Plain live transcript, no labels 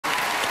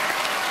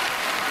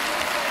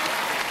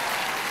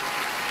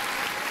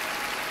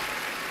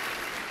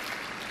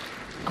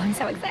I'm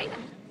so excited.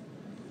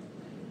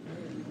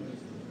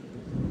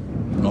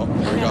 Oh,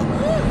 here we go.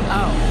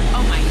 Oh,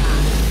 oh my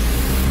God.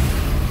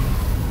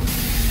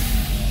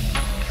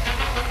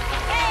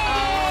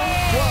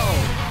 Hey!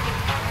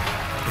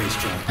 Whoa! Bass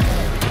drum.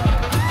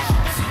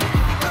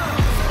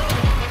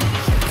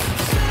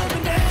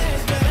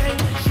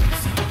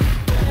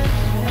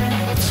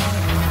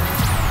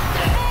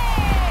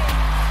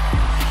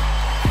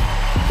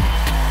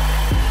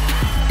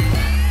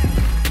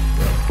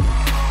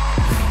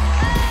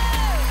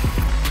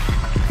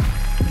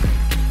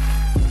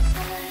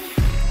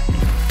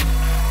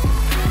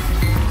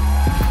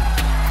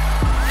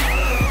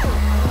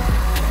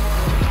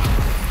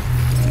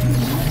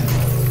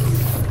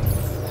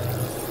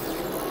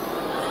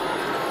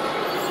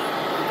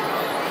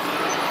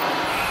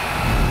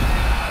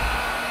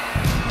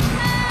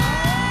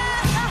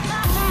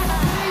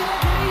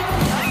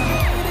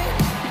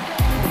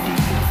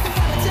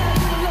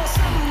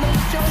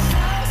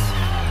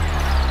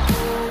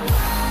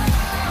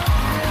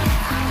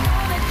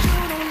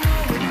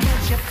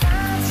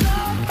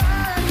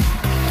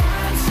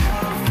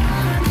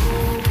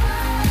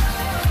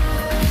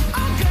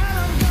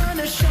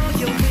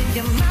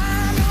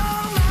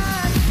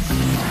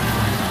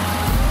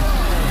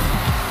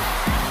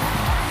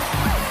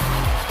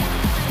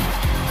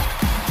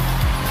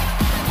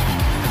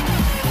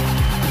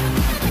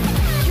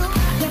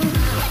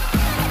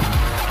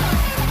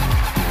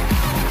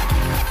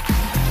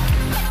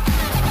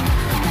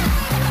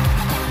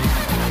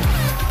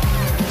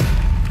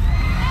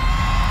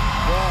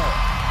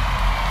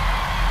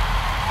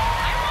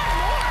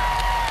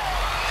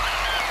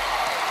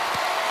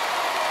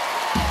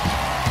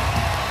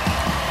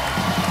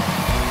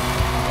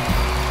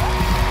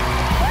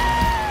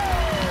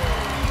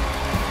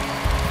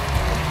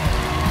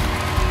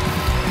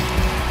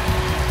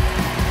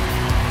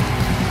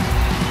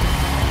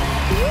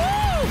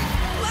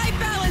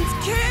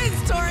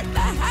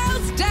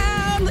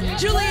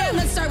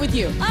 With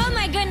you. Oh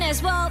my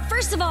goodness. Well,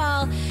 first of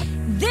all,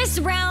 this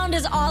round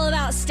is all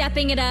about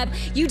stepping it up.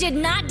 You did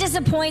not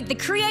disappoint. The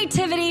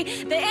creativity,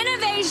 the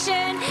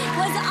innovation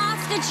was off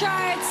the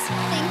charts.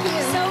 Thank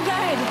you. So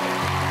good.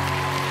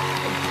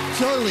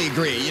 Totally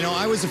agree. You know,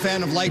 I was a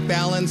fan of Light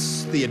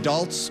Balance, the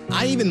adults.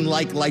 I even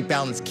like Light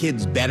Balance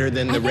kids better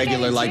than the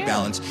regular Light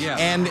Balance. Yeah.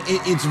 And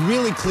it's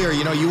really clear,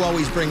 you know, you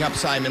always bring up,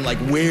 Simon, like,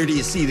 where do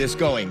you see this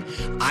going?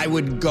 I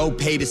would go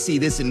pay to see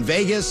this in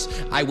Vegas.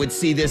 I would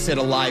see this at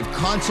a live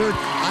concert.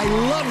 I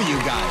love you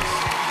guys.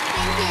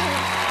 Thank you.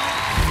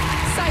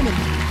 Simon.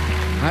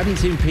 I haven't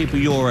seen people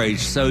your age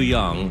so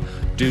young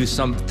do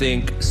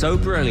something so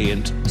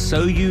brilliant,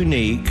 so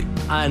unique,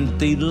 and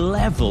the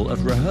level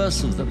of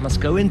rehearsal that must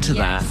go into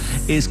that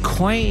is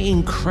quite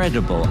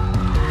incredible.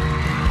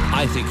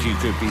 I think you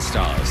could be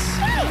stars.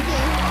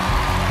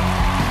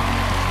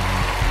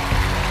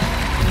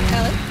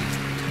 Ellie?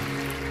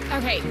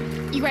 Okay,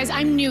 you guys,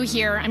 I'm new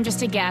here. I'm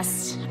just a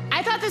guest.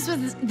 I thought this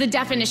was the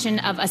definition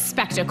of a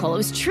spectacle. It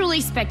was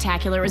truly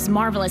spectacular. It was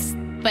marvelous.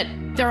 But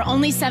there are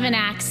only 7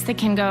 acts that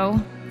can go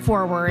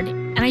forward.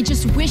 And I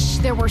just wish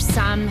there were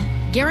some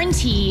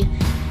guarantee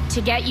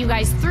to get you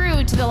guys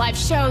through to the live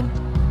show.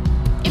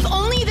 If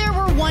only there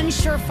were one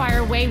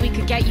surefire way we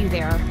could get you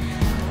there.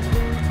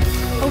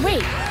 Oh,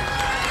 wait.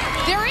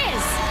 There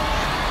is.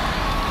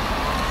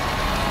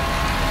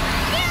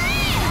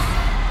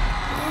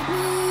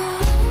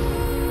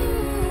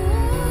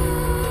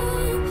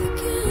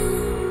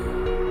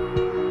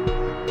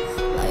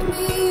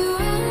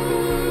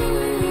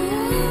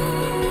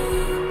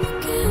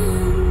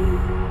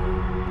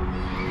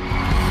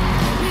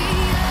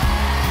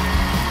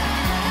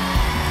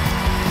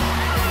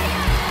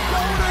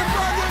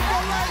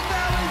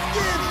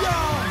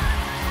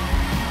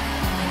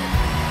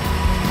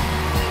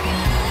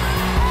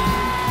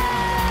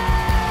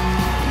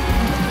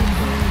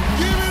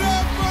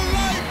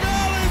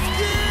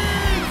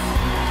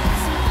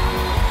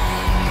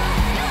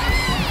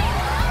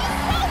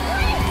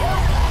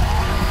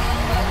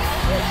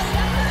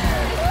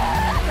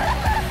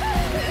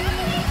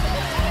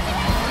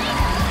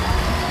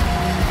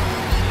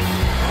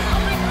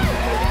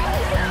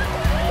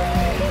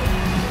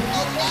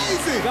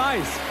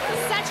 Guys.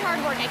 Such hard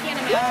work, I can't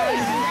imagine.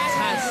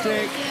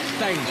 Fantastic.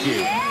 Thank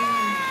you. Good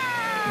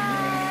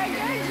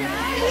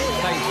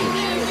job. Thank you.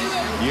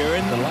 You're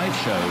in the live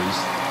shows.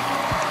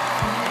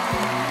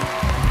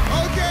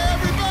 Okay,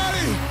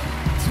 everybody.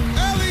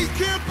 Ellie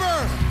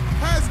Kemper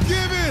has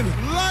given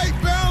Light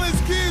Balance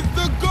Kids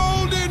the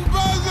golden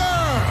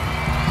buzzer.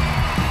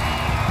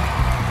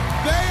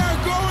 They are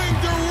going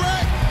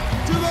direct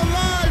to the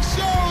live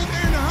shows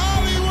in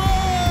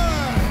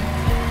Hollywood.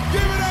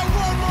 Give it up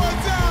one more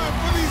time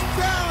for these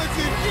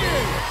talented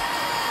kids.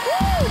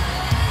 Woo!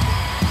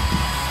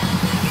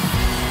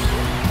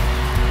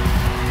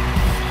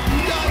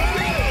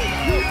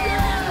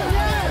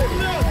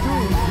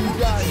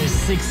 There's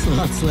 6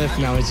 slots left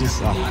now. It's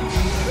just.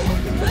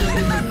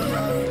 Oh.